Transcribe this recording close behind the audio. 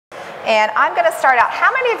and I'm going to start out.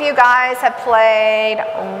 How many of you guys have played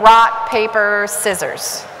rock, paper,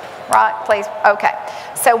 scissors? Rock, place, okay.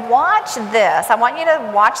 So watch this. I want you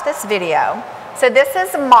to watch this video. So this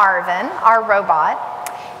is Marvin, our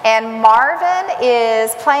robot, and Marvin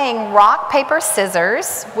is playing rock, paper,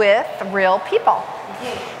 scissors with real people.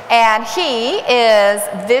 And he is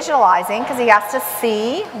visualizing because he has to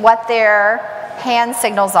see what their hand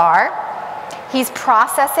signals are. He's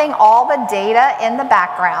processing all the data in the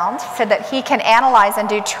background so that he can analyze and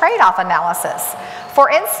do trade-off analysis. For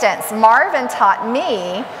instance, Marvin taught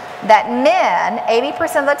me that men,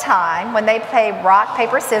 80% of the time, when they play rock,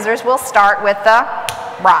 paper, scissors, will start with the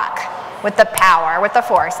rock, with the power, with the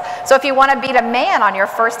force. So if you want to beat a man on your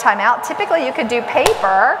first time out, typically you could do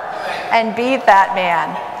paper and beat that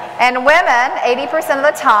man. And women, 80% of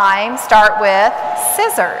the time, start with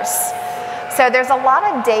scissors. So there's a lot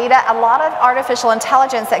of data, a lot of artificial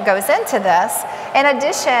intelligence that goes into this. In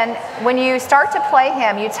addition, when you start to play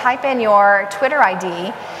him, you type in your Twitter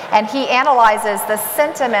ID, and he analyzes the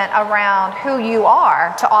sentiment around who you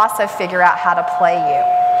are to also figure out how to play you.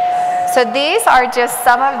 So these are just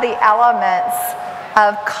some of the elements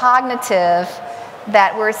of cognitive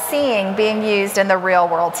that we're seeing being used in the real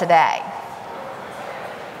world today.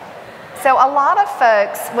 So a lot of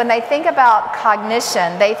folks, when they think about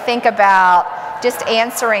cognition, they think about just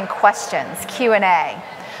answering questions, Q&A.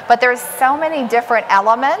 But there's so many different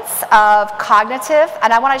elements of cognitive,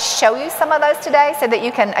 and I want to show you some of those today so that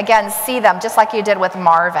you can, again, see them just like you did with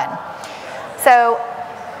Marvin. So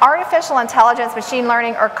artificial intelligence, machine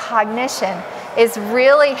learning, or cognition is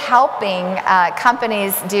really helping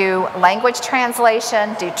companies do language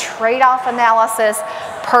translation, do trade-off analysis,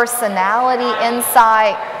 personality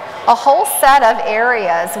insight, a whole set of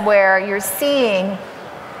areas where you're seeing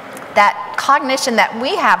that cognition that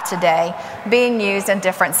we have today being used in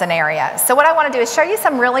different scenarios. So what I want to do is show you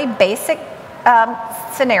some really basic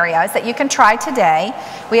scenarios that you can try today.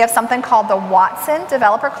 We have something called the Watson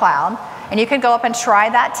Developer Cloud, and you can go up and try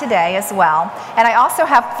that today as well. And I also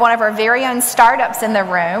have one of our very own startups in the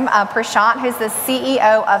room, Prashant, who's the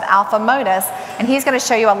CEO of Alpha Modus, and he's going to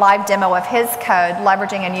show you a live demo of his code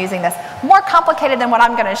leveraging and using this. More complicated than what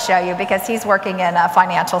I'm going to show you because he's working in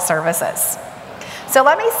financial services. So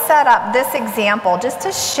let me set up this example just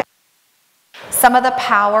to show some of the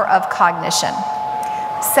power of cognition.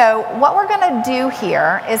 So what we're going to do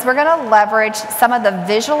here is we're going to leverage some of the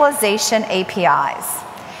visualization APIs.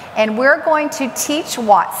 And we're going to teach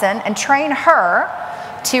Watson and train her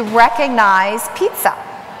to recognize pizza.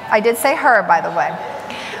 I did say her, by the way.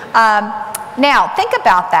 Now, think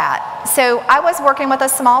about that. So I was working with a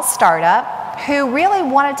small startup who really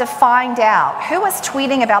wanted to find out who was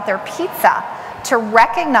tweeting about their pizza to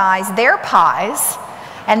recognize their pies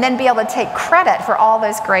and then be able to take credit for all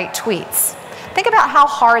those great tweets. Think about how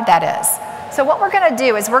hard that is. So what we're going to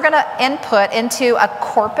do is we're going to input into a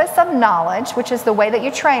corpus of knowledge, which is the way that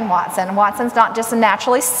you train Watson. Watson's not just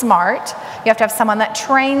naturally smart. You have to have someone that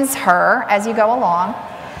trains her as you go along.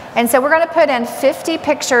 And so we're going to put in 50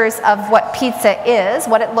 pictures of what pizza is,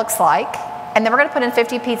 what it looks like. And then we're going to put in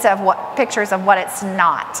 50 pictures of what it's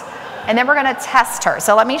not. And then we're going to test her.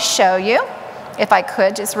 So let me show you, if I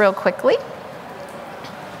could, just real quickly.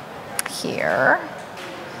 Here.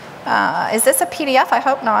 Is this a PDF? I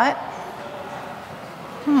hope not.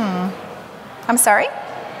 I'm sorry?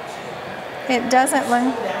 It doesn't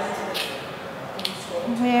look...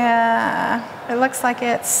 Yeah, it looks like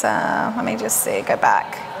it's... let me just see, go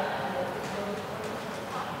back.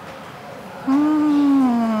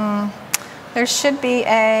 There should be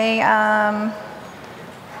a...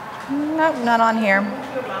 nope, not on here.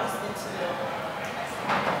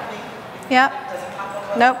 Yep.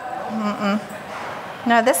 Nope.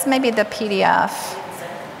 No, this may be the PDF.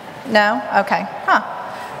 No? Okay. Huh.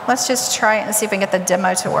 Let's just try it and see if we can get the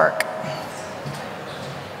demo to work.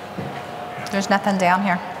 There's nothing down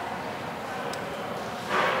here.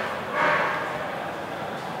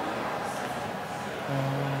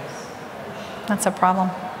 That's a problem.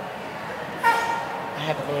 I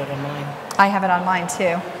have it on mine. I have it on mine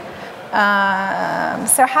too.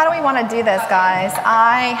 So how do we want to do this, guys?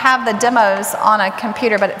 I have the demos on a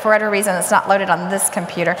computer, but for whatever reason, it's not loaded on this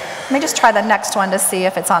computer. Let me just try the next one to see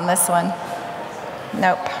if it's on this one.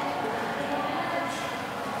 Nope.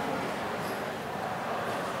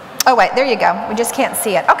 Oh, wait, there you go. We just can't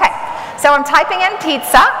see it. Okay, so I'm typing in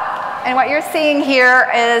pizza, and what you're seeing here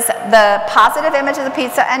is the positive images of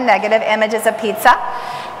pizza and negative images of pizza.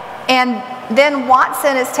 And then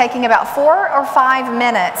Watson is taking about 4 or 5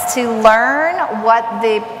 minutes to learn what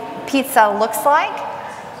the pizza looks like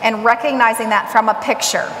and recognizing that from a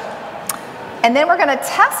picture. And then we're going to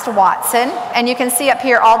test Watson, and you can see up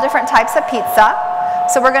here all different types of pizza.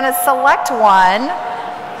 So we're going to select one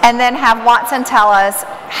and then have Watson tell us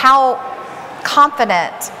how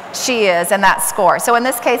confident she is in that score. So in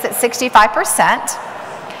this case, it's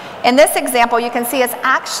 65%. In this example, you can see it's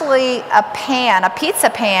actually a pan, a pizza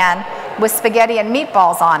pan with spaghetti and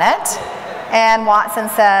meatballs on it. And Watson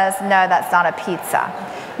says, no, that's not a pizza.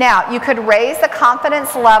 Now, you could raise the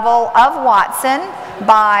confidence level of Watson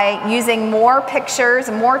by using more pictures,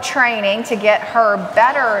 more training to get her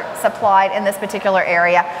better supplied in this particular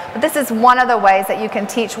area. But this is one of the ways that you can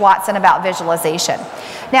teach Watson about visualization.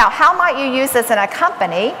 Now, how might you use this in a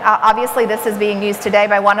company? Obviously, this is being used today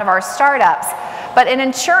by one of our startups. But an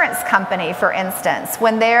insurance company, for instance,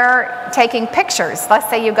 when they're taking pictures, let's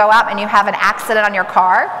say you go out and you have an accident on your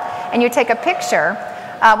car and you take a picture.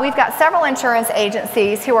 We've got several insurance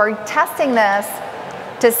agencies who are testing this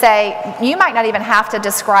to say, you might not even have to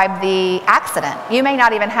describe the accident. You may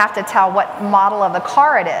not even have to tell what model of the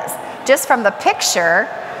car it is. Just from the picture,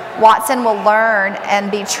 Watson will learn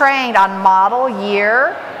and be trained on model,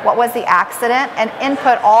 year, what was the accident, and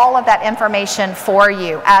input all of that information for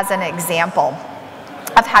you as an example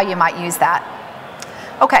of how you might use that.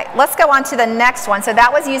 Okay, let's go on to the next one. So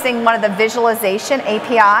that was using one of the visualization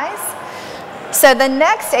APIs. So the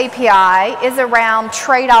next API is around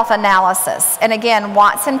trade-off analysis. And again,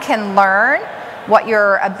 Watson can learn what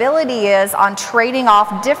your ability is on trading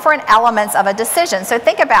off different elements of a decision. So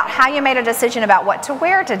think about how you made a decision about what to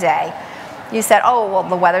wear today. You said, oh, well,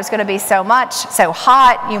 the weather's going to be so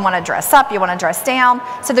hot, you want to dress up, you want to dress down.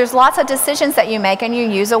 So there's lots of decisions that you make, and you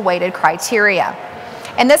use a weighted criteria.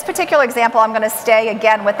 In this particular example, I'm going to stay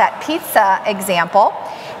again with that pizza example.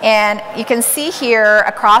 And you can see here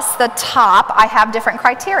across the top, I have different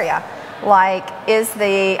criteria. Like, is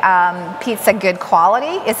the pizza good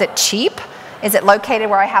quality? Is it cheap? Is it located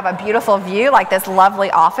where I have a beautiful view, like this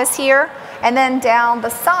lovely office here? And then down the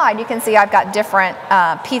side, you can see I've got different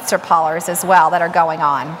pizza parlors as well that are going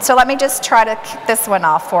on. So let me just try to kick this one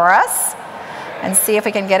off for us and see if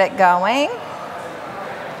we can get it going.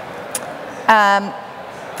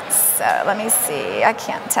 So let me see. I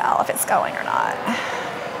can't tell if it's going or not.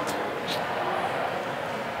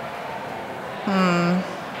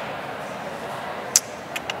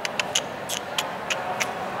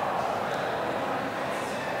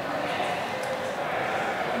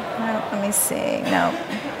 No, let me see. No.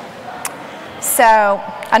 So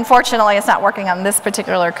unfortunately, it's not working on this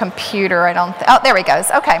particular computer. Oh, there it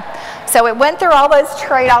goes. Okay. So it went through all those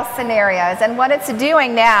trade-off scenarios, and what it's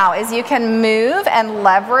doing now is you can move and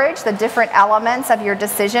leverage the different elements of your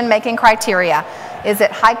decision-making criteria. Is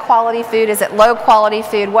it high-quality food? Is it low-quality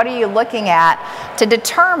food? What are you looking at to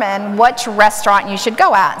determine which restaurant you should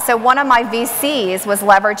go at? So one of my VCs was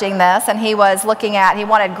leveraging this, and he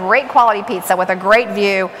wanted great quality pizza with a great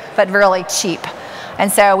view, but really cheap.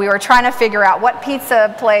 And so we were trying to figure out what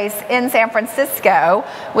pizza place in San Francisco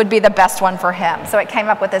would be the best one for him. So it came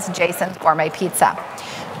up with this Jason's Gourmet Pizza.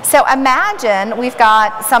 So imagine we've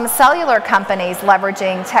got some cellular companies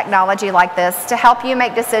leveraging technology like this to help you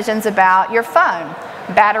make decisions about your phone,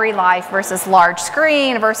 battery life versus large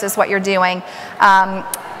screen versus what you're doing.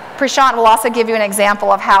 Prashant will also give you an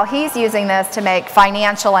example of how he's using this to make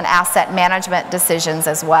financial and asset management decisions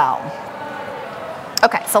as well.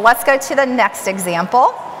 Okay, so let's go to the next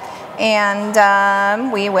example, and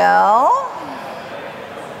there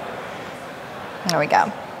we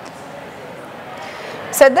go.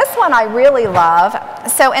 So this one I really love.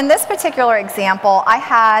 So in this particular example, I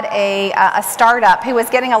had a startup who was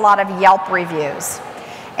getting a lot of Yelp reviews.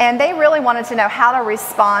 And they really wanted to know how to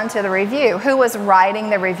respond to the review, who was writing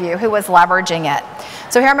the review, who was leveraging it.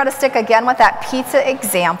 So here I'm going to stick again with that pizza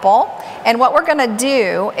example. And what we're going to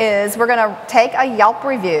do is we're going to take a Yelp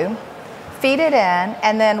review, feed it in,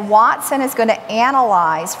 and then Watson is going to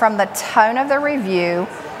analyze from the tone of the review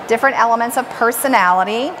different elements of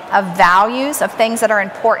personality, of values, of things that are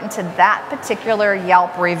important to that particular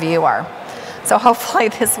Yelp reviewer. So hopefully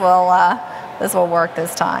this will work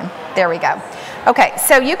this time. There we go. Okay,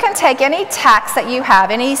 so you can take any text that you have,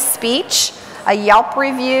 any speech, a Yelp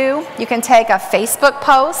review, you can take a Facebook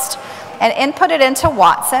post and input it into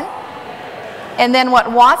Watson. And then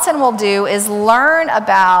what Watson will do is learn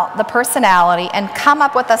about the personality and come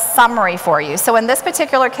up with a summary for you. So in this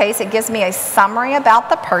particular case, it gives me a summary about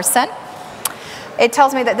the person. It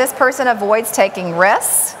tells me that this person avoids taking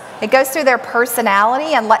risks. It goes through their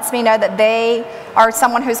personality and lets me know that they are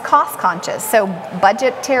someone who's cost conscious. So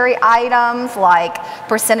budgetary items like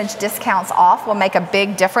percentage discounts off will make a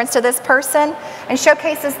big difference to this person, and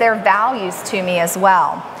showcases their values to me as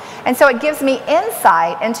well. And so it gives me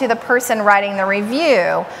insight into the person writing the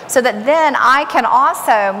review so that then I can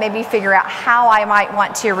also maybe figure out how I might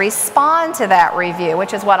want to respond to that review,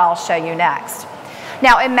 which is what I'll show you next.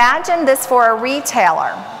 Now imagine this for a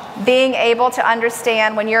retailer, being able to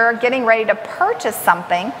understand when you're getting ready to purchase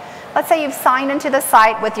something. Let's say you've signed into the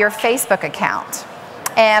site with your Facebook account.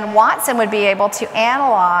 And Watson would be able to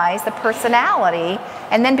analyze the personality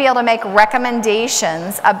and then be able to make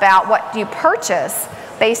recommendations about what you purchase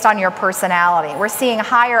based on your personality. We're seeing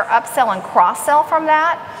higher upsell and cross-sell from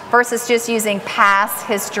that versus just using past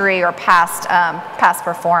history or past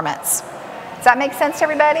performance. Does that make sense to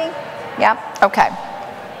everybody? Yeah? Okay.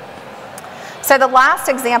 So the last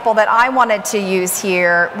example that I wanted to use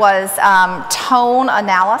here was tone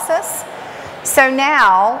analysis. So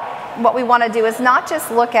now what we want to do is not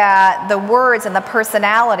just look at the words and the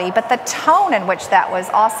personality, but the tone in which that was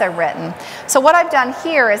also written. So what I've done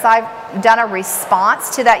here is I've done a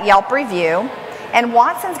response to that Yelp review, and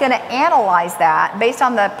Watson's going to analyze that based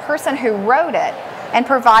on the person who wrote it and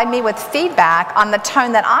provide me with feedback on the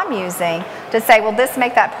tone that I'm using to say, will this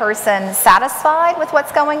make that person satisfied with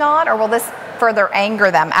what's going on, or will this further anger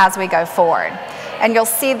them as we go forward? And you'll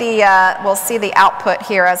see we'll see the output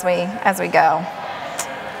here as we go.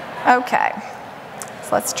 Okay, so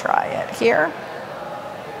let's try it here.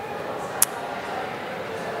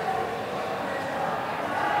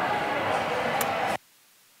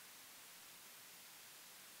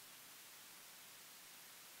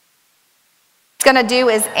 Going to do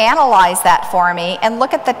is analyze that for me and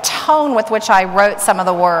look at the tone with which I wrote some of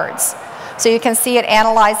the words. So you can see it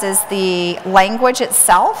analyzes the language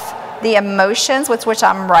itself, the emotions with which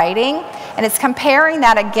I'm writing, and it's comparing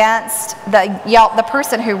that against the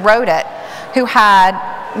person who wrote it, who had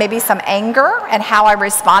maybe some anger and how I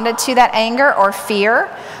responded to that anger or fear.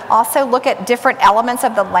 Also look at different elements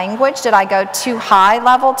of the language. Did I go too high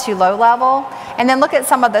level, too low level? And then look at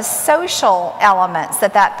some of the social elements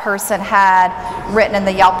that that person had written in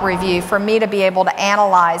the Yelp review for me to be able to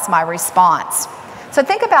analyze my response. So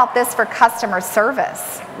think about this for customer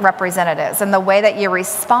service representatives and the way that you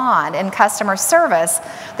respond in customer service.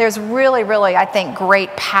 There's really, really, I think,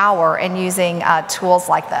 great power in using tools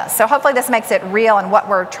like this. So hopefully this makes it real in what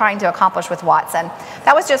we're trying to accomplish with Watson.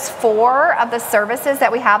 That was just 4 of the services that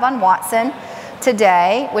we have on Watson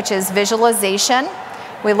today, which is visualization.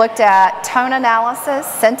 We looked at tone analysis,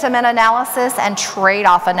 sentiment analysis, and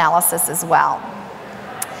trade-off analysis as well.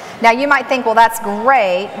 Now you might think, well, that's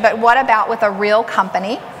great, but what about with a real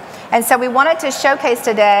company? And so we wanted to showcase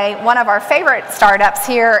today one of our favorite startups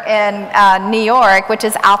here in New York, which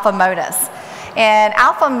is Alpha Modus. And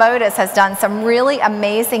Alpha Modus has done some really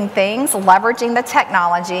amazing things, leveraging the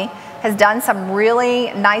technology, has done some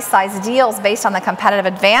really nice sized deals based on the competitive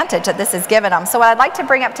advantage that this has given them. So what I'd like to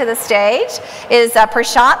bring up to the stage is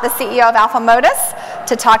Prashant, the CEO of Alpha Modus,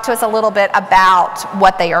 to talk to us a little bit about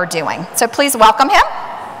what they are doing. So please welcome him.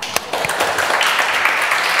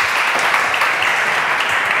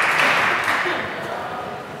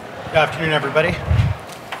 Good afternoon, everybody.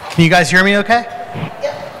 Can you guys hear me okay?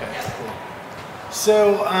 Yep. Okay, cool.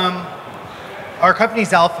 So, our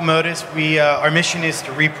company's Alpha Modus. Our mission is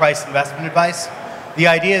to reprice investment advice. The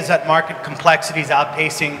idea is that market complexity is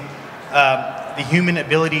outpacing the human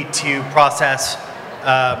ability to process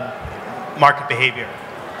market behavior.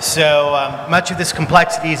 So, much of this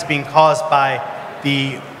complexity is being caused by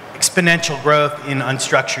the exponential growth in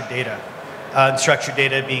unstructured data. Unstructured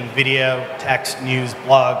data being video, text, news,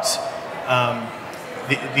 blogs,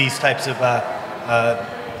 these types of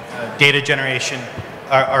data generation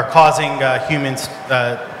are causing humans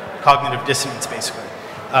cognitive dissonance, basically,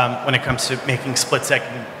 when it comes to making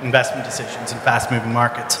split-second investment decisions in fast-moving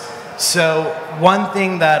markets. So one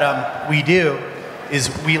thing that we do is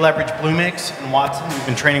we leverage Bluemix and Watson. We've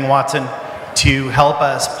been training Watson to help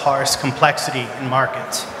us parse complexity in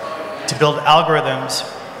markets, to build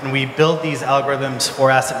algorithms. And we build these algorithms for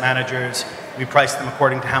asset managers. We price them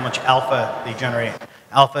according to how much alpha they generate.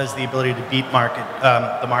 Alpha is the ability to beat the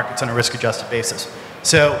markets on a risk-adjusted basis.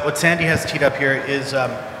 So what Sandy has teed up here is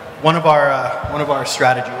one of our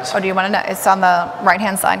strategies. Oh, do you want to know? It's on the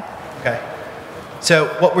right-hand side. Okay. So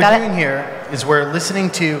what we're doing here is we're listening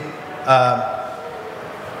to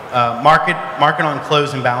market on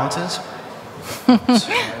close imbalances.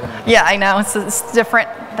 Yeah, I know. It's different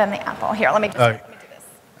than the Apple. Here, let me just.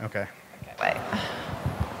 Okay. Wait.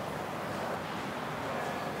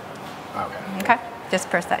 Okay. Just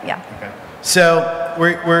press that. Yeah. Okay. So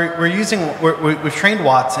we've trained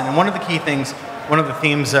Watson, and one of the key things, one of the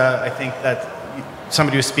themes I think that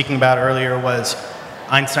somebody was speaking about earlier was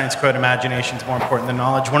Einstein's quote, "Imagination is more important than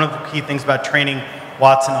knowledge." One of the key things about training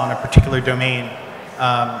Watson on a particular domain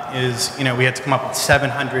is, we had to come up with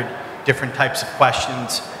 700 different types of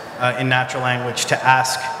questions in natural language to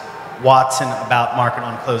ask Watson about market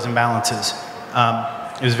on close imbalances.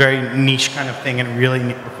 It was a very niche kind of thing, and it really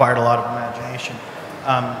required a lot of imagination.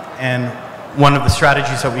 And one of the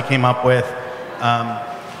strategies that we came up with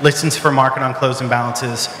listens for market on close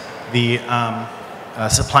imbalances, the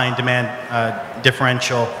supply and demand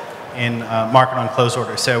differential in market on close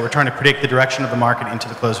order. So we're trying to predict the direction of the market into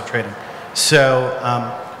the close of trading. So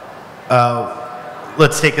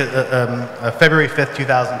let's take February 5th,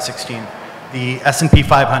 2016. The S&P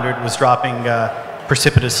 500 was dropping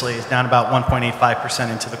precipitously, down about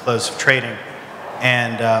 1.85% into the close of trading.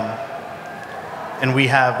 And we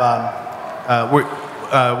have,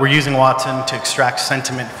 we're using Watson to extract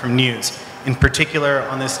sentiment from news. In particular,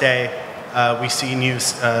 on this day, we see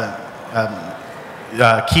news,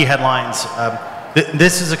 key headlines.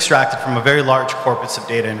 This is extracted from a very large corpus of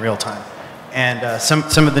data in real time. And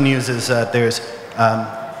some of the news is that there's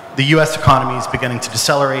the US economy is beginning to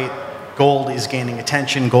decelerate, gold is gaining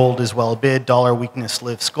attention, gold is well bid, dollar weakness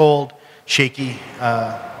lifts gold, shaky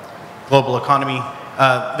global economy.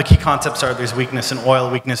 The key concepts are there's weakness in oil,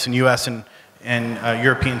 weakness in US and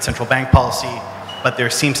European central bank policy, but there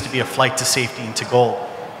seems to be a flight to safety into gold.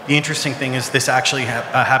 The interesting thing is this actually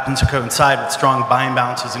happens to coincide with strong buy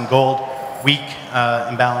imbalances in gold, weak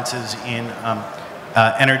imbalances in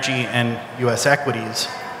energy and US equities.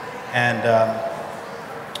 And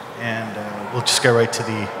we'll just go right to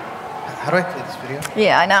the, how do I play this video?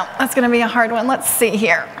 Yeah, I know. That's going to be a hard one. Let's see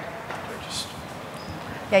here.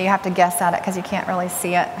 Yeah, you have to guess at it because you can't really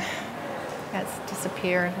see it. It's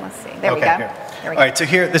disappeared. Let's see. There we go. There we go. All right, so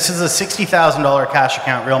here, this is a $60,000 cash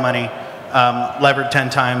account, real money, levered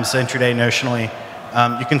 10 times intraday notionally.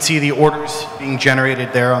 You can see the orders being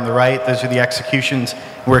generated there on the right. Those are the executions.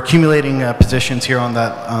 We're accumulating positions here on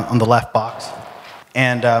the left box.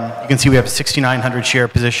 And you can see we have a 6,900 share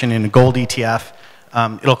position in a gold ETF.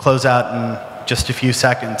 It'll close out in just a few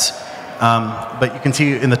seconds. But you can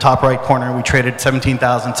see in the top right corner, we traded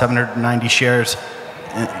 17,790 shares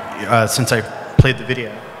since I played the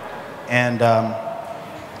video. And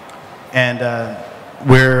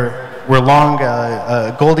we're long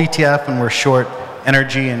gold ETF, and we're short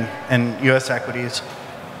energy and US equities.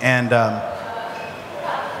 And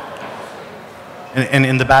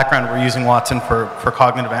in the background, we're using Watson for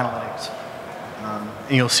cognitive analytics.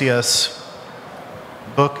 And you'll see us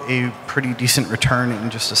book a pretty decent return in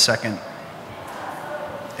just a second.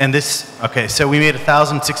 And this, okay, so we made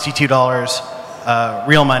 $1,062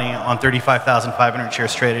 real money on 35,500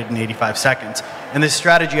 shares traded in 85 seconds. And this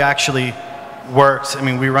strategy actually works. I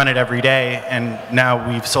mean, we run it every day, and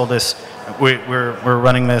now we've sold this. We're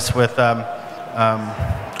running this with a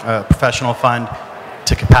professional fund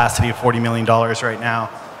to capacity of $40 million right now,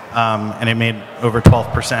 and it made over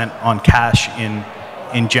 12% on cash in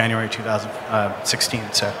January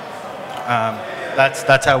 2016. So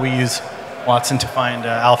that's how we use Watson to find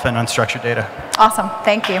alpha and unstructured data. Awesome.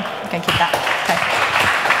 Thank you. You can keep that.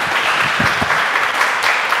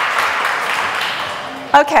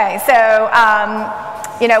 Okay, so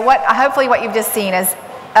hopefully what you've just seen is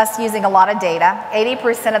us using a lot of data.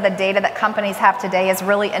 80% of the data that companies have today is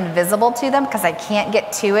really invisible to them because they can't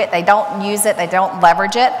get to it, they don't use it, they don't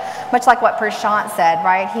leverage it. Much like what Prashant said,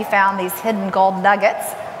 right? He found these hidden gold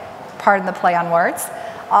nuggets, pardon the play on words,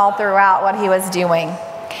 all throughout what he was doing.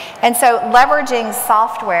 And so leveraging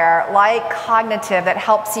software like Cognitive that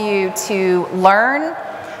helps you to learn,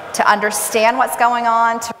 to understand what's going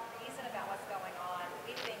on, to reason about what's going on,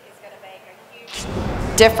 we think is going to make a huge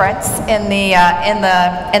difference in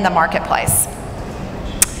the marketplace.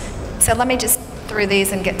 So let me just through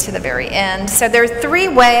these and get to the very end. So there are 3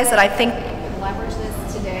 ways that I think you can leverage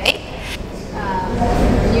this today.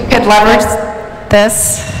 You could leverage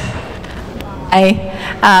this.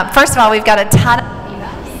 First of all, we've got a ton of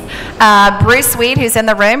Bruce Weed, who's in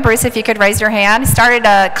the room. Bruce, if you could raise your hand. Started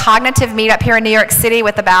a cognitive meetup here in New York City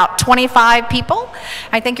with about 25 people.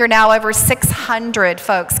 I think you're now over 600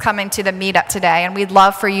 folks coming to the meetup today, and we'd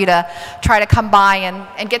love for you to try to come by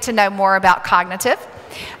and get to know more about Cognitive.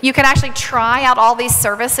 You can actually try out all these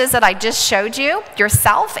services that I just showed you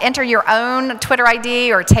yourself. Enter your own Twitter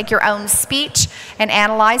ID or take your own speech and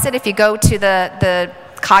analyze it if you go to the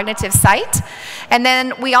Cognitive site. And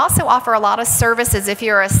then we also offer a lot of services. If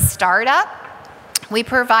you're a startup, we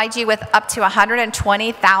provide you with up to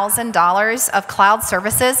 $120,000 of cloud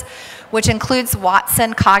services, which includes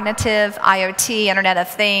Watson, Cognitive, IoT, Internet of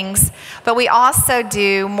Things. But we also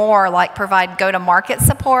do more like provide go-to-market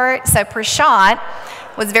support. So Prashant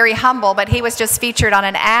was very humble, but he was just featured on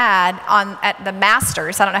an ad at the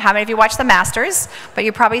Masters. I don't know how many of you watch the Masters, but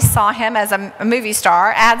you probably saw him as a movie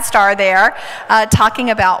star, ad star there, talking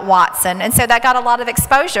about Watson. And so that got a lot of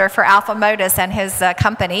exposure for Alpha Modus and his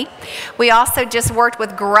company. We also just worked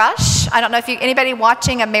with Grush. I don't know if anybody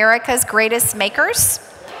watching America's Greatest Makers?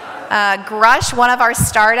 Grush, one of our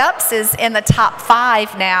startups, is in the top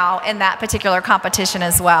 5 now in that particular competition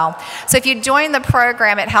as well. So if you join the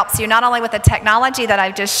program, it helps you not only with the technology that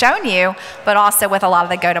I've just shown you, but also with a lot of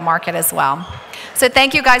the go-to-market as well. So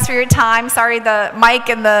thank you guys for your time. Sorry the mic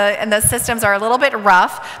and the systems are a little bit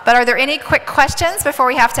rough, but are there any quick questions before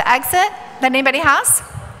we have to exit that anybody has?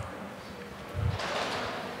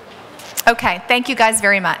 Okay, thank you guys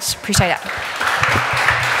very much. Appreciate it.